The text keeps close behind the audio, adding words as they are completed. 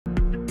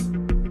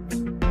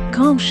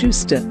Carl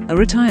Schuster, a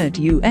retired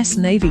U.S.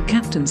 Navy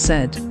captain,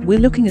 said, "We're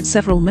looking at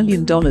several $1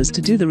 million to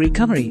do the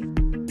recovery."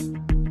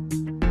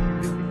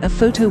 A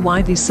photo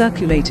widely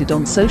circulated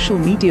on social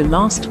media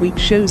last week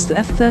shows the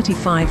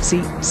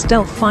F35c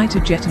stealth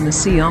fighter jet in the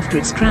sea after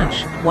its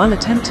crash, while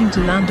attempting to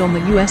land on the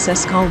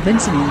USS Carl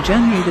Vinson on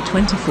January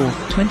 24,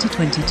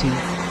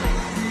 2022.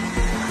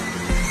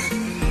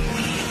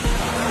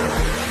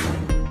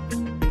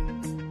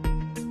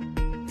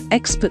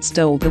 Experts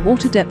told the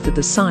water depth at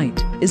the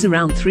site is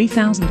around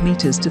 3,000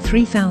 meters to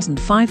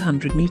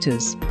 3,500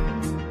 meters.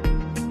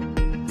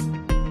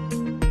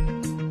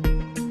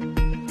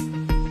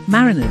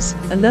 Mariners,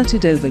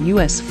 alerted over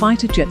U.S.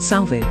 fighter jet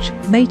salvage,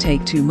 may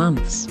take 2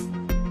 months.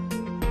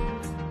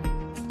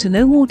 To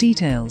know more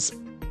details,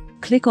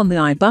 click on the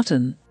I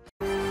button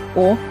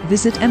or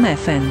visit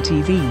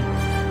MFNtv.